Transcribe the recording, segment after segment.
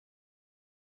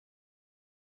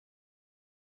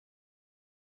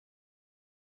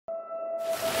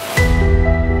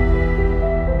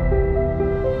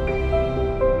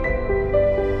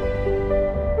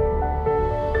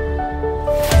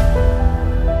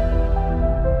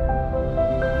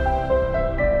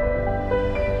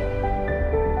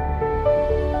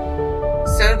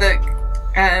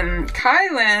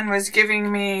Kylen was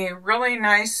giving me really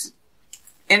nice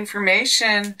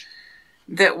information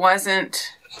that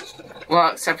wasn't,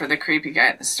 well, except for the creepy guy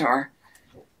at the store.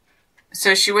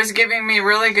 So she was giving me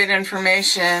really good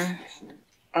information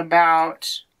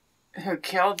about who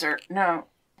killed her. No,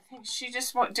 I think she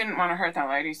just didn't want to hurt that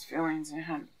lady's feelings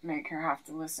and make her have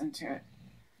to listen to it.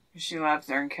 She loves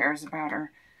her and cares about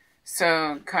her.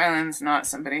 So Kylen's not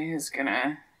somebody who's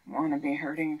gonna want to be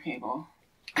hurting people.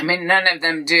 I mean, none of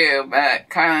them do, but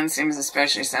Kylen seems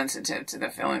especially sensitive to the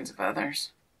feelings of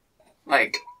others.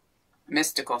 Like,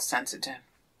 mystical sensitive.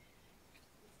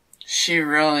 She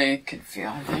really could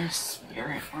feel their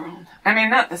spirit world. I mean,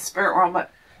 not the spirit world,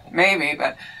 but maybe,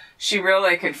 but she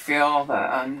really could feel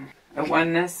the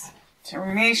oneness. To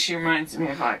me, she reminds me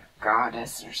of like a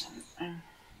goddess or something.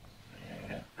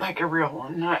 Like a real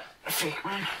one, not a fake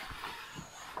one.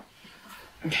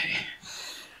 Okay.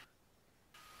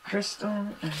 Crystal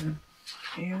and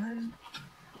Kylen.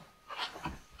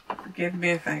 Forgive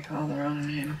me if I call the wrong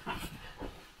name.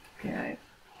 Okay,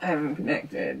 I haven't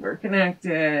connected. We're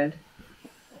connected.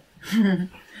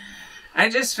 I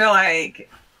just feel like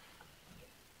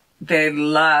they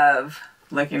love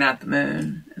looking at the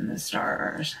moon and the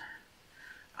stars.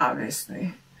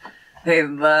 Obviously. They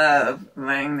love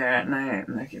laying there at night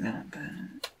and looking at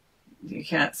them. You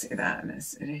can't see that in a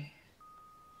city.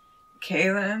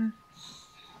 Kylen.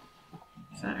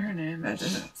 Is that her name? That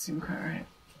doesn't seem quite right.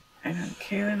 I know.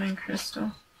 Kylen and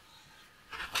Crystal.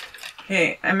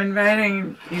 Okay, I'm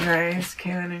inviting you guys,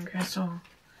 Kylen and Crystal,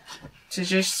 to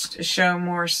just show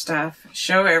more stuff.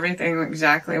 Show everything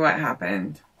exactly what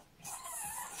happened.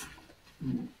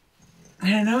 And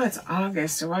I know it's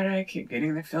August, so why do I keep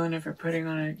getting the feeling of her putting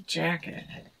on a jacket?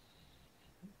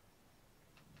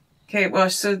 Okay,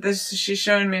 well, so she's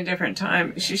showing me a different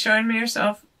time. She's showing me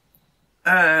herself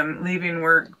leaving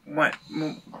work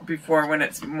before when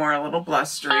it's more a little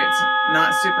blustery. It's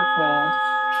not super cold.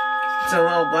 It's a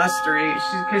little blustery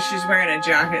because she's wearing a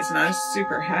jacket. It's not a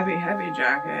super heavy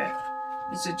jacket.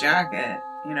 It's a jacket,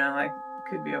 you know, like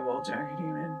could be a wool jacket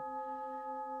even,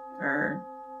 or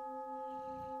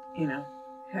you know,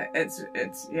 I'd say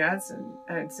it's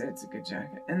a good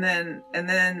jacket. And then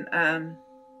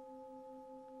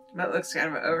but it looks kind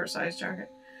of an oversized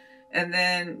jacket. And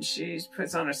then she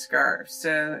puts on a scarf.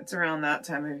 So it's around that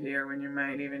time of year when you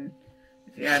might even,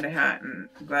 if you had a hat and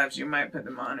gloves, you might put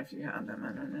them on if you had them.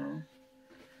 I don't know.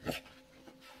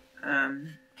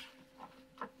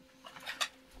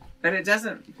 But it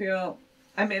doesn't feel,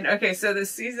 I mean, okay, so the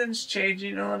season's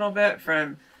changing a little bit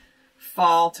from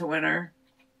fall to winter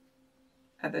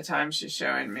at the time she's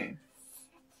showing me.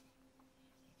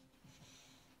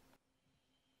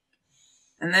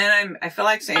 And then I feel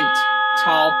like saying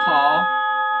tall Paul.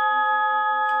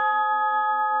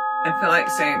 I feel like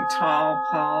saying tall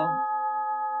Paul.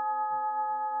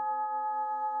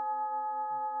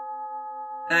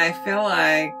 And I feel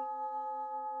like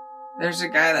there's a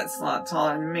guy that's a lot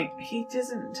taller than me. He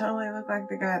doesn't totally look like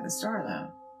the guy at the store,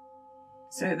 though.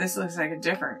 So this looks like a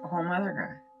different, whole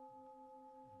other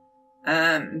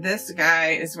guy. This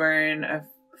guy is wearing a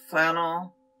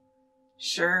flannel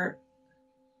shirt.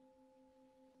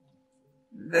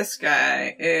 This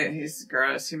guy, he's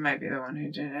gross. He might be the one who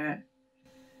did it.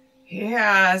 He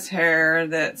has hair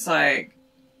that's like,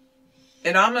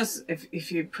 it almost,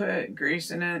 if you put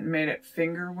grease in it and made it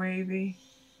finger wavy,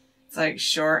 it's like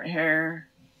short hair.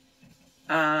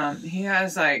 He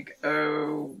has like,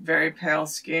 very pale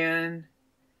skin,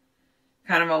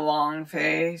 kind of a long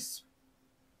face.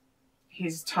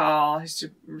 He's tall. He's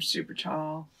super, super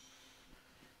tall.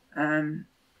 And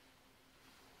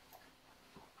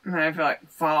I feel like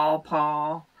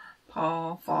fall.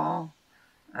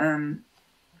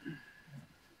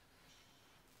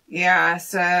 Yeah,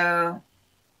 so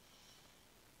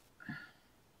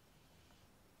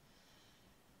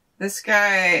this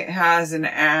guy has an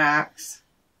axe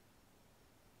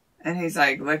and he's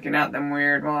like looking at them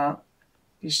weird while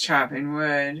he's chopping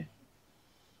wood.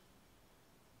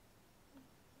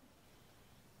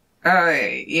 Oh,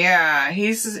 yeah,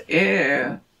 he's,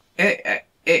 ew. It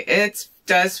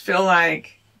does feel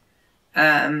like,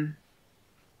 so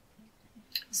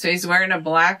he's wearing a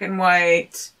black and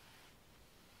white,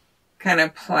 kind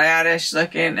of plaid-ish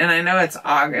looking, and I know it's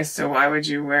August, so why would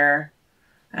you wear,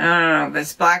 I don't know, but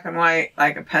it's black and white,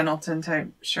 like a Pendleton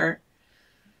type shirt.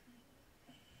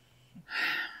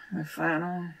 With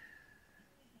flannel.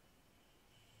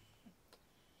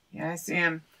 Yeah, I see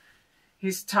him.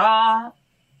 He's tall.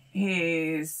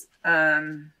 He's,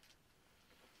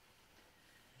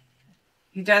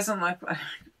 he doesn't look like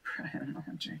Brian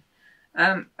Laundrie.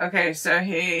 Okay, so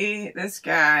this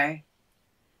guy,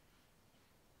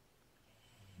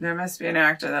 There must be an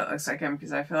actor that looks like him,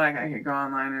 because I feel like I could go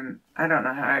online and I don't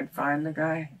know how I'd find the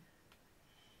guy.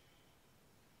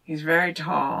 He's very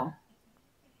tall.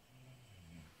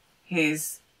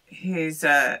 He's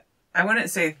I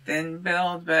wouldn't say thin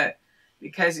build, but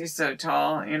because he's so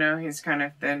tall, you know, he's kind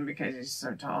of thin because he's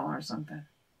so tall or something.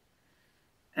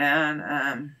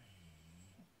 And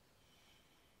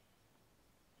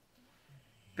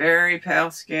very pale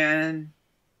skin.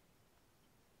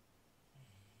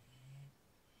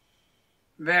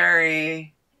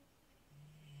 Very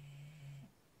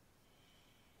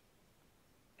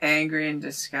angry and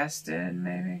disgusted,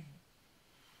 maybe.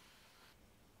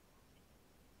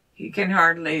 He can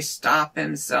hardly stop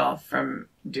himself from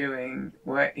doing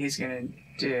what he's going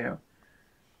to do.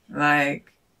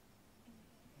 Like,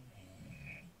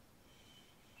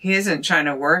 he isn't trying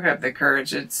to work up the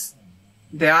courage. It's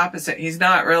the opposite. He's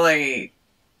not really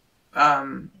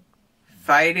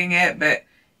fighting it, but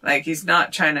like, he's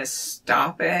not trying to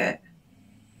stop it.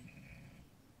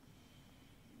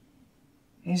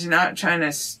 He's not trying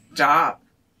to stop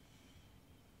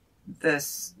the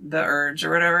urge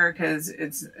or whatever, because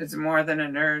it's more than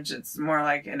an urge. It's more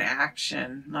like an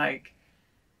action. Like,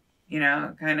 you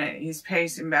know, kind of, he's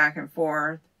pacing back and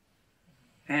forth.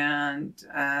 And,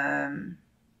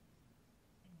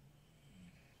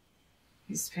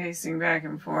 he's pacing back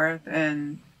and forth,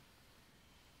 and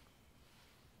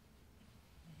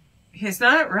he's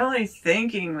not really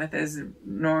thinking with his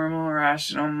normal,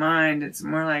 rational mind. It's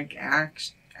more like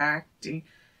acting.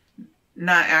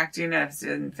 Not acting as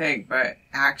in fake, but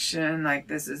action. Like,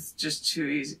 this is just who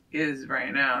he is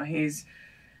right now. He's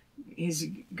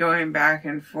going back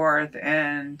and forth,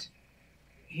 and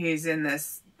he's in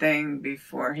this thing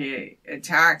before he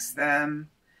attacks them.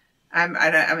 I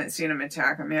haven't seen him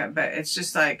attack them yet, but it's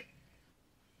just like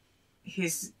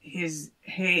he's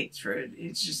hatred.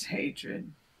 It's just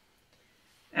hatred.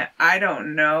 I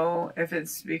don't know if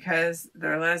it's because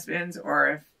they're lesbians or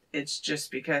if it's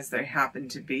just because they happen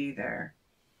to be there.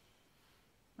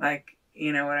 Like,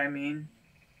 you know what I mean?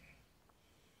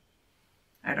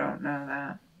 I don't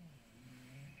know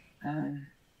that.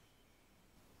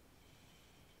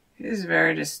 He's a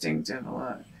very distinctive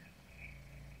look.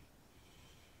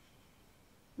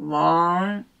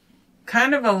 Long,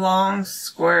 kind of a long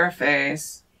square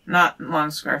face. Not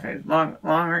long square face, long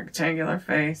rectangular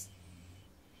face.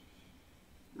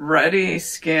 Ruddy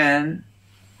skin.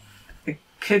 It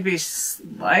could be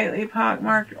slightly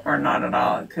pockmarked or not at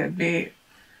all. It could be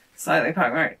slightly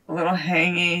pockmarked. A little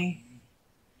hangy.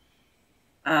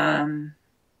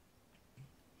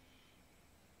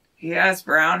 He has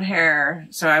brown hair,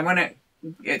 so I wouldn't,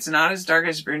 it's not as dark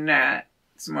as brunette.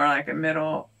 It's more like a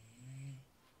middle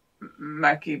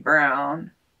mucky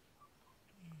brown.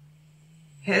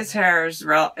 His hair is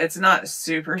it's not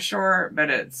super short, but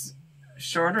it's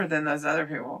shorter than those other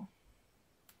people.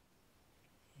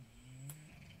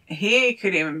 He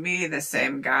could even be the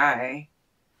same guy.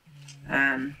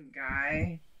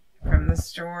 Guy from the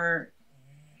store.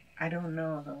 I don't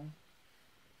know though.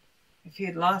 If he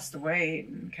had lost weight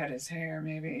and cut his hair,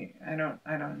 maybe. I don't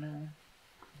know.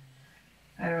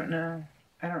 I don't know.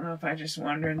 I don't know if I just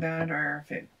wondered that or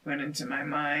if it went into my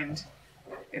mind.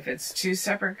 If it's two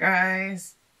separate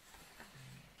guys.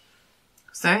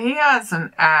 So he has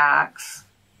an axe.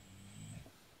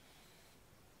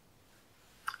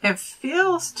 It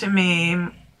feels to me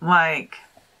like...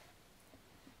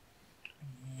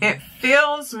 It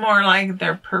feels more like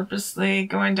they're purposely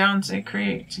going down to the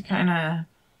creek to kind of...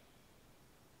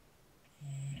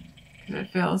 Because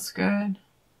it feels good.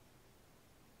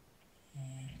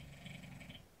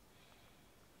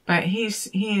 But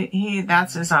he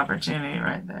that's his opportunity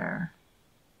right there.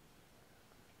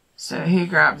 So he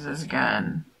grabs his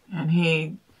gun and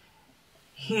he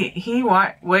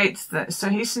waits so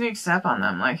he sneaks up on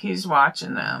them like he's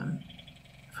watching them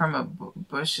from a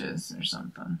bushes or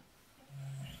something.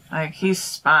 Like he's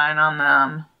spying on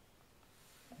them.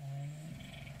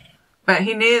 But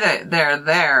he knew that they're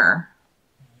there.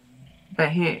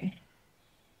 But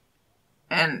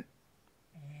and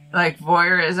like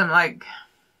voyeurism, like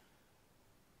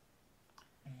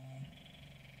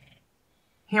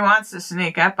he wants to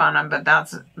sneak up on them,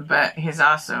 but he's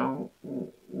also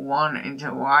wanting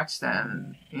to watch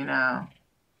them, you know.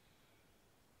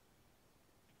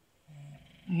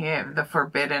 He have the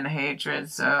forbidden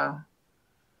hatred, so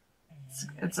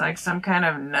it's like some kind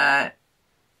of nut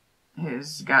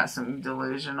who's got some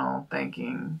delusional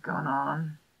thinking going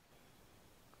on.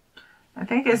 I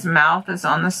think his mouth is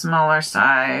on the smaller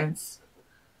sides,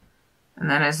 and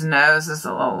then his nose is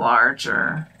a little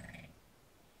larger.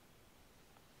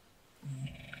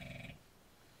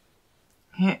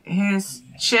 His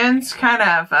chin's kind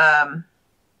of,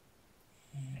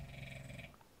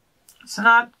 it's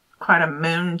not quite a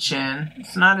moon chin.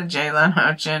 It's not a Jay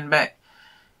Leno chin, but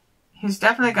he's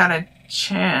definitely got a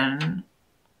chin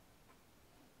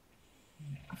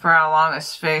for how long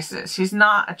his face is. He's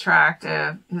not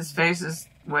attractive. His face is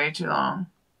way too long.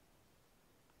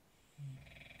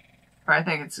 Or I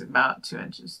think it's about 2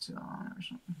 inches too long or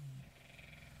something.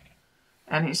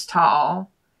 And he's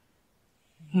tall.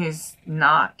 He's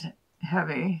not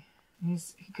heavy. He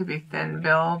could be thin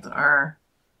build or...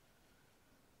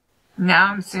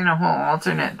 Now I'm seeing a whole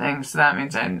alternate thing, so that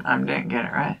means I didn't get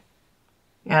it right.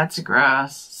 Yeah, it's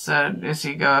gross. So does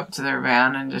he go up to their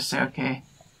van and just say, okay,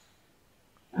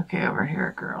 over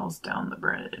here, girls, down the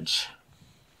bridge.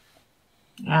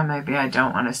 Yeah, maybe I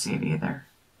don't want to see it either.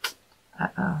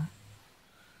 Uh-oh.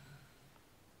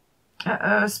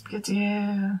 Uh-oh, spaghetti.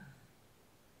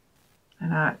 I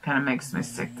know it kind of makes me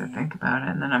sick to think about it,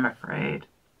 and then I'm afraid.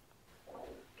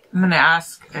 I'm gonna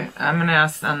ask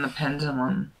on the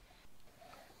pendulum.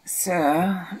 So,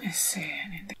 let me see.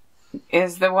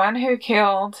 Is the one who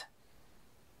killed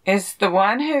these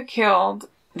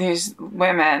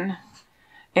women,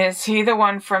 is he the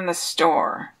one from the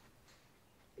store?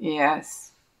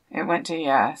 Yes. It went to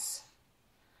yes.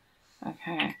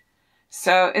 Okay.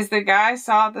 So, is the guy I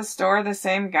saw at the store the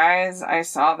same guy as I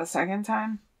saw the second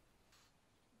time?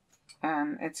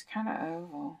 It's kind of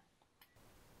oval.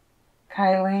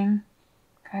 Kylen.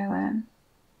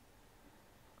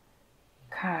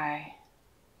 Kai.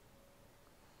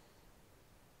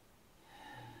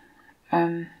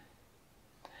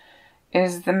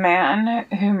 Is the man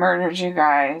who murdered you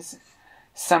guys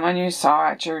someone you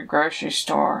saw at your grocery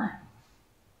store?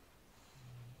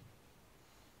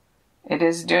 It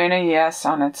is doing a yes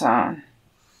on its own.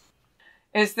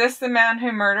 Is this the man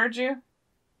who murdered you?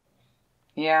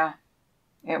 Yeah,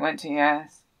 it went to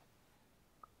yes.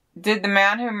 Did the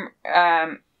man who,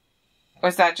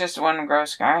 was that just one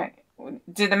gross guy?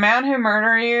 Did the man who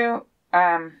murdered you,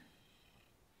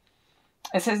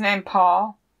 is his name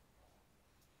Paul?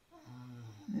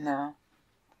 No.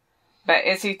 But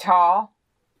is he tall?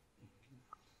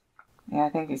 Yeah, I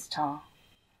think he's tall.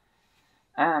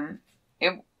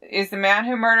 Is the man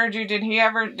who murdered you, did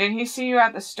he see you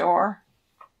at the store?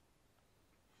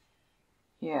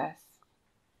 Yes.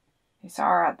 He saw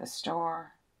her at the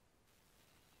store.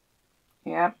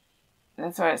 Yep.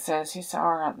 That's what it says. He saw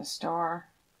her at the store.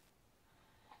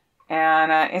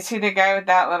 And is he the guy with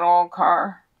that little old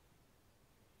car?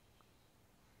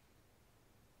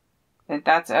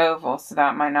 That's oval, so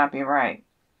that might not be right.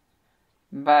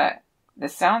 But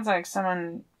this sounds like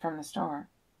someone from the store.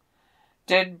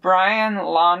 Did Brian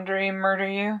Laundrie murder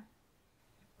you?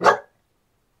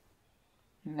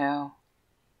 No.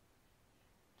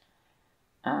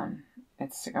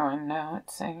 It's going no.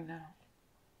 It's saying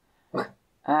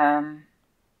no.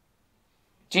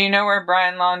 Do you know where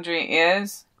Brian Laundrie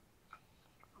is?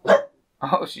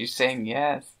 Oh, she's saying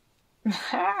yes.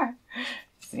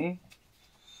 See?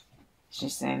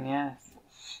 She's saying yes.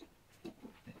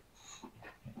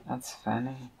 That's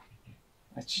funny.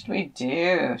 What should we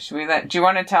do? Do you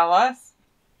want to tell us?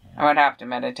 I would have to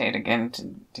meditate again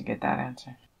to get that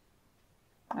answer.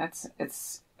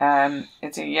 It's a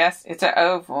yes. It's an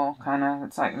oval, kind of.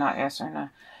 It's like not yes or no.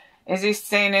 Is he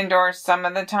staying indoors some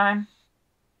of the time?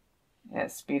 Yeah,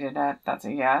 speed it up. That's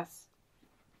a yes.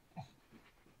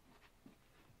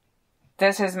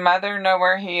 Does his mother know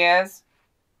where he is?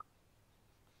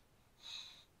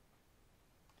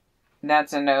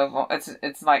 That's an oval.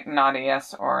 It's like not a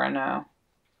yes or a no.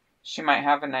 She might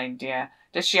have an idea.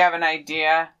 Does she have an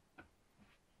idea?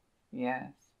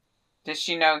 Yes. Does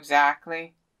she know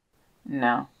exactly?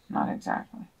 No, not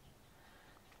exactly.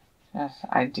 Just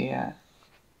idea.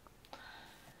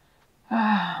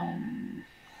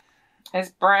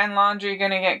 Is Brian Laundrie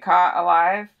going to get caught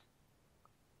alive?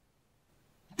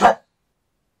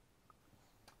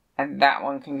 And that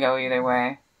one can go either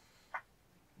way.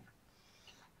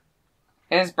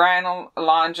 Is Brian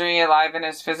Laundrie alive in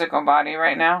his physical body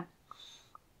right now?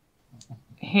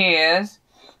 He is.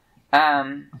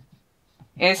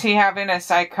 Is he having a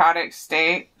psychotic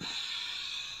state?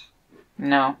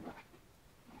 No.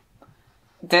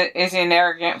 Is he an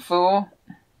arrogant fool?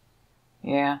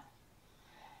 Yeah.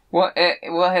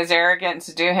 Will his arrogance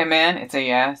do him in? It's a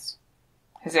yes.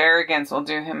 His arrogance will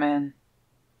do him in.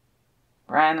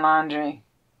 Brian Laundrie.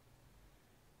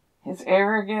 His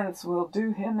arrogance will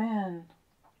do him in.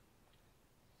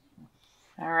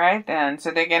 Alright then.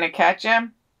 So they're going to catch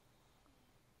him?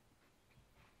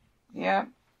 Yep,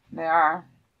 they are.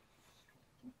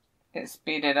 It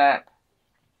speeded up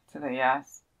to the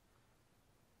yes.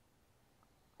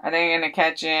 Are they going to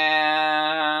catch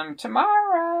him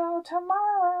tomorrow?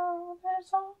 Tomorrow.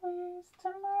 There's always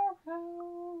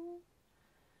tomorrow.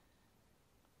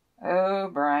 Oh,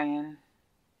 Brian.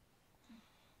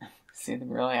 See,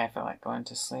 really, I feel like going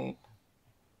to sleep.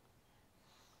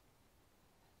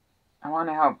 I want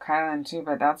to help Kylen too,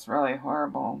 but that's really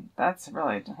horrible. That's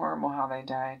really horrible how they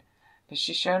died. But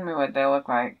she showed me what they look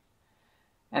like.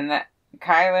 And that,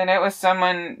 Kylen, it was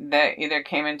someone that either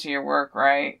came into your work,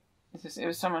 right? It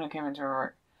was someone who came into her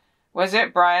work. Was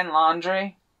it Brian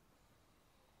Laundrie?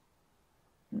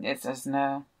 It says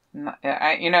no.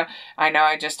 I know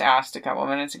I just asked a couple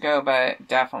minutes ago, but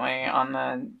definitely on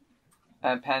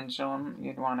the pendulum,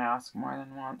 you'd want to ask more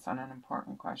than once on an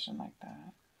important question like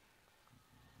that.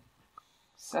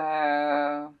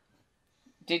 So,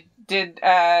 did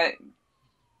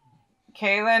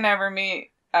Kylen ever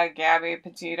meet Gabby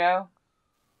Petito?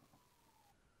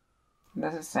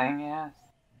 This is saying yes.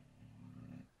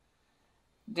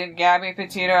 Did Gabby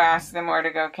Petito ask them where to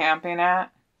go camping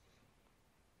at?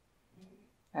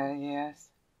 Yes.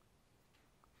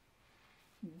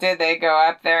 Did they go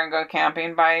up there and go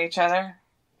camping by each other?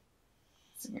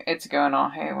 It's going all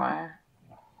haywire.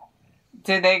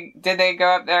 Did they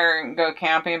go up there and go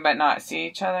camping but not see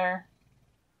each other?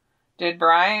 Did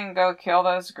Brian go kill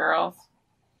those girls?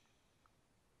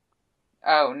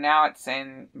 Oh, now it's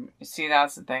saying, see,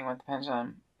 that's the thing with the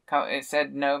pendulum. It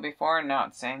said no before, and now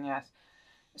it's saying yes.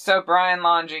 So Brian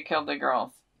Laundrie killed the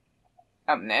girls.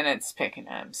 And it's picking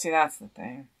him. See, that's the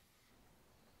thing.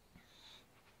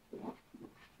 I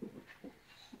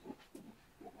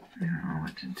don't know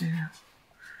what to do.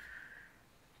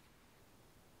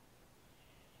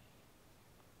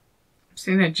 I've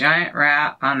seen a giant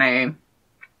rat on a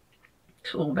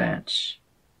tool bench.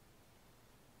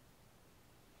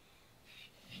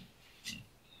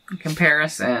 In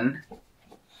comparison,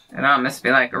 it almost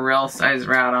be like a real size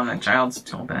rat on a child's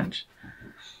tool bench.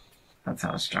 That's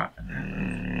how strong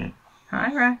it is.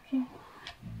 Hi, Rocky.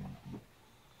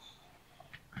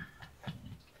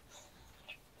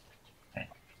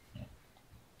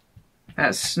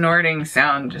 That snorting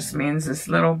sound just means this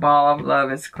little ball of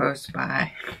love is close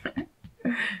by.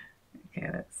 Okay,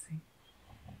 let's see.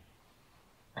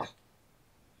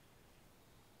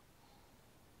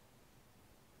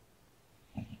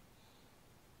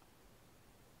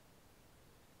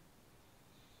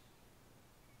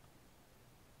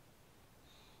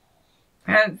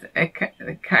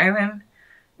 Kylen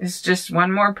is just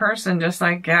one more person, just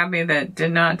like Gabby, that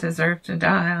did not deserve to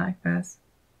die like this.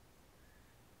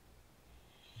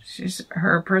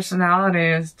 Her personality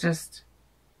is just,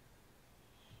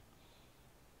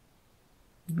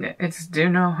 it's do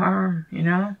no harm, you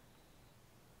know?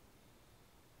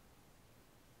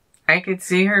 I could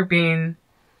see her being,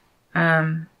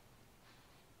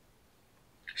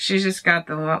 she's just got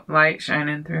the light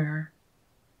shining through her.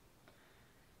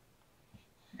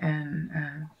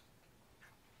 And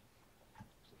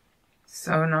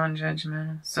so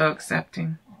non-judgmental, so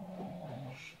accepting.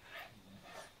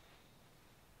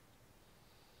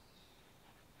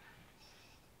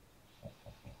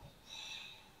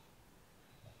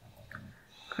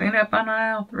 Clean up on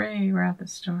aisle 3. We're at the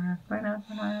store. Clean up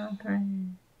on aisle 3.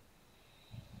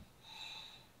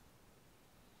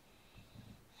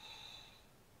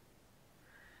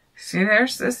 See,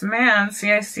 there's this man.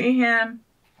 See, I see him.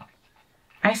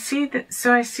 I see that.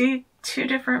 So I see two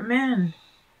different men.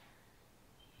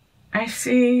 I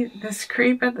see this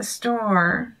creep at the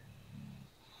store.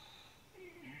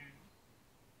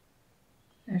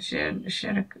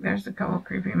 There's a couple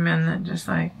creepy men that just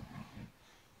like,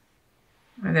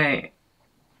 men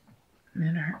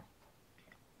are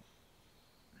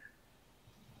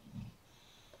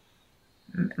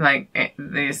like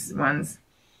these ones.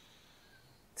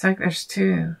 It's like there's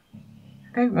two.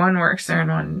 I think one works there and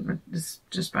one is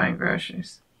just buying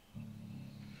groceries.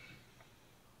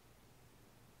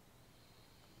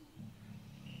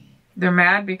 They're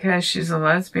mad because she's a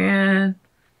lesbian,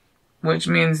 which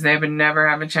means they would never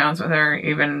have a chance with her,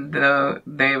 even though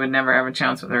they would never have a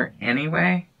chance with her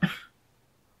anyway.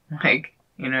 Like,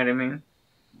 you know what I mean?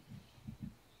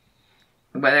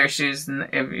 Whether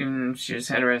even she was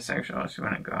heterosexual, she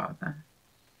wouldn't go out with them.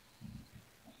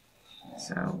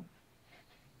 So,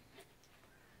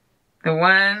 the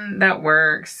one that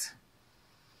works,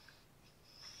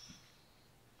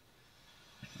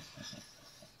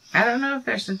 I don't know if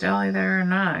there's a deli there or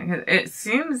not. It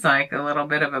seems like a little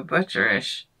bit of a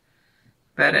butcherish,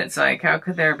 but it's like, how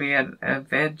could there be a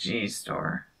veggie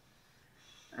store?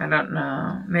 I don't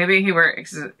know. Maybe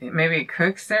maybe he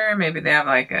cooks there. Maybe they have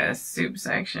like a soup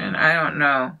section. I don't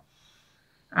know.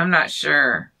 I'm not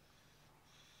sure.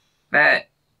 But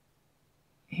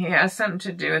he has something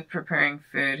to do with preparing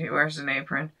food. He wears an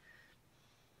apron.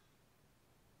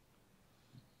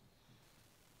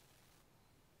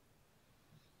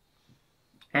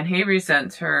 And he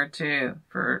resents her too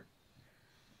for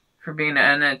being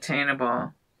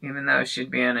unattainable, even though she'd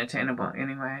be unattainable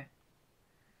anyway.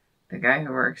 The guy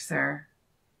who works there.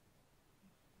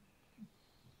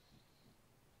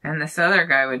 And this other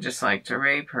guy would just like to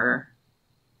rape her.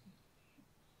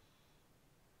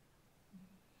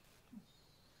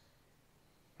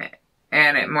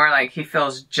 And it more like he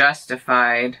feels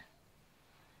justified.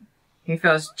 He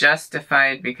feels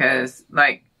justified because,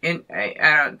 like,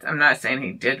 I'm not saying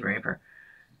he did rape her.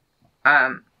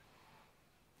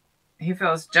 He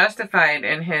feels justified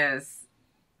in his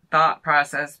thought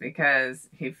process because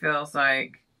he feels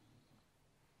like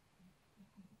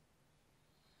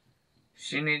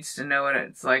she needs to know what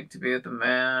it's like to be with a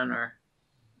man,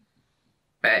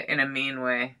 but in a mean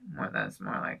way. That's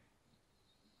more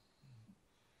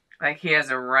like he has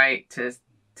a right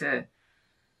to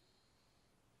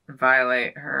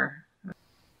violate her.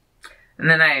 And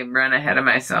then I run ahead of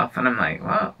myself and I'm like,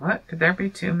 well, what? Could there be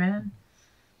two men?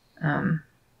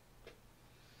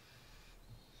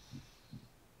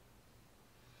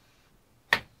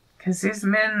 Because these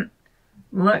men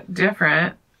look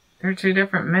different. They're two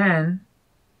different men.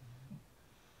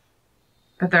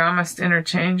 But they're almost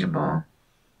interchangeable.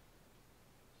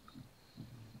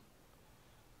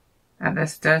 At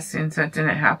this death scene, so it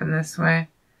didn't happen this way.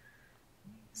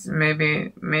 So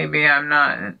maybe I'm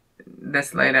not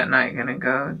this late at night gonna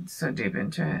go so deep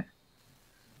into it.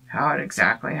 How it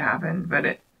exactly happened, but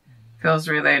it feels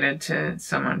related to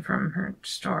someone from her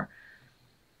store.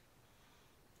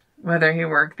 Whether he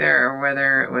worked there or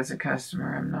whether it was a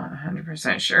customer, I'm not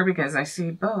 100% sure because I see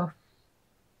both.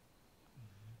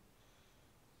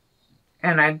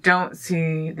 And I don't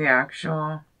see the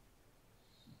actual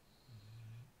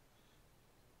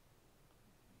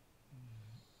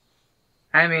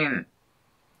I mean,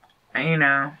 you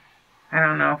know, I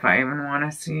don't know if I even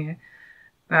want to see it.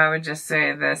 But I would just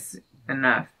say this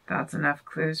enough. That's enough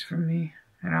clues for me.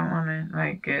 I don't want to,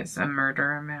 like, get some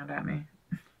murderer mad at me.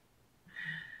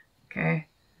 Okay?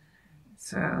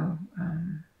 So,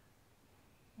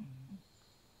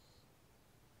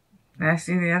 I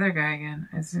see the other guy again.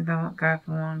 I see the guy with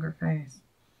the longer face.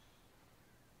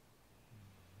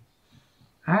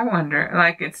 I wonder,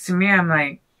 like, it's to me, I'm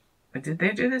like, did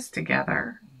they do this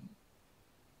together?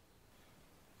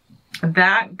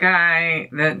 That guy,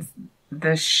 the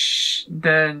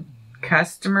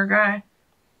customer guy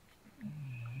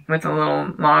with a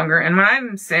little longer, and when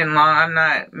I'm saying long, I'm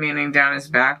not meaning down his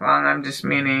back long, I'm just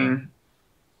meaning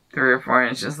 3 or 4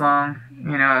 inches long,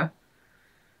 you know?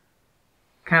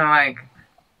 Kind of like,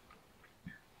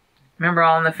 remember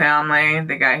All in the Family,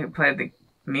 the guy who played the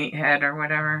meathead or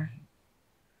whatever?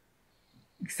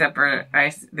 Except for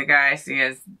the guy I see,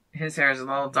 his hair is a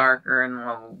little darker and a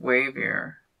little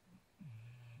wavier.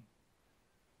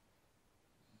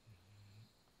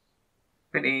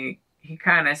 But he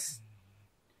kind of,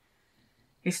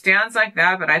 he stands like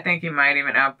that, but I think he might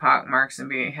even have pock marks and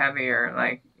be heavier,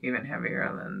 like even heavier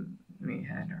than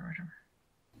meathead or whatever.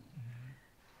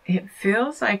 It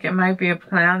feels like it might be a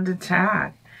planned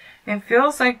attack. It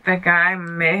feels like the guy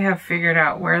may have figured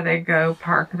out where they go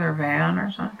park their van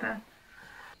or something.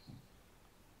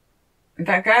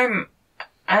 That guy,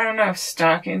 I don't know if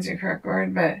stalking's the correct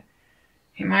word, but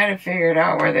he might have figured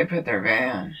out where they put their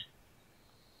van.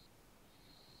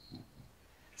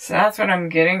 So that's what I'm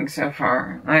getting so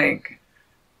far. Like,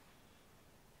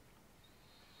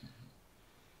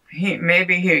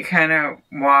 maybe he kind of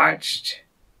watched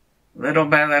little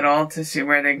by little to see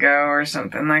where they go or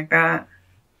something like that.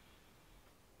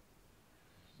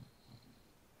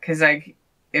 Because, like,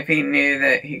 if he knew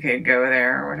that he could go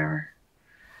there or whatever.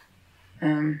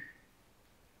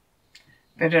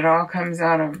 But it all comes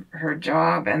out of her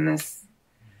job and this.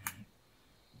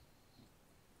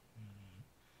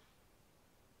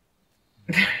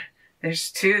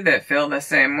 There's 2 that feel the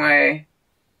same way.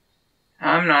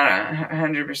 I'm not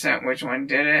 100% which one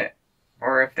did it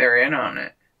or if they're in on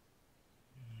it.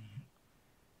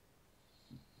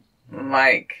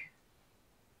 Like,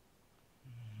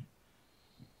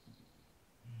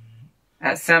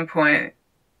 at some point,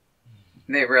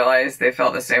 they realized they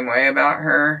felt the same way about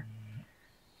her.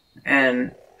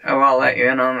 And, oh, I'll let you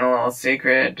in on a little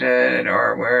secret,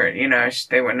 or where, you know,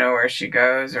 they would know where she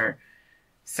goes, or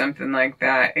something like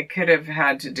that. It could have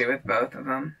had to do with both of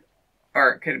them. Or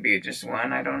it could be just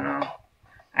one, I don't know.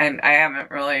 I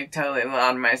haven't really totally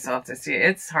allowed myself to see it.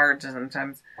 It's hard to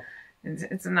sometimes,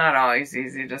 it's not always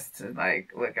easy just to,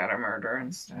 like, look at a murder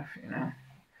and stuff, you know.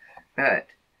 But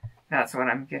That's what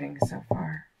I'm getting so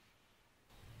far.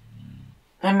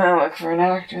 I'm gonna look for an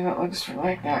actor that looks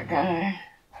like that guy.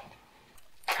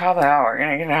 How the hell are we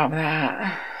gonna get out of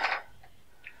that?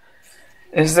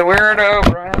 Is the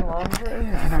weirdo Brian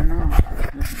Laundrie? I don't know.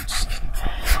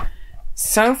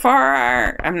 So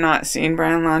far, I'm not seeing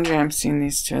Brian Laundrie. I'm seeing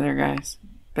these two other guys.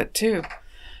 But two.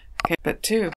 Okay, but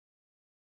two.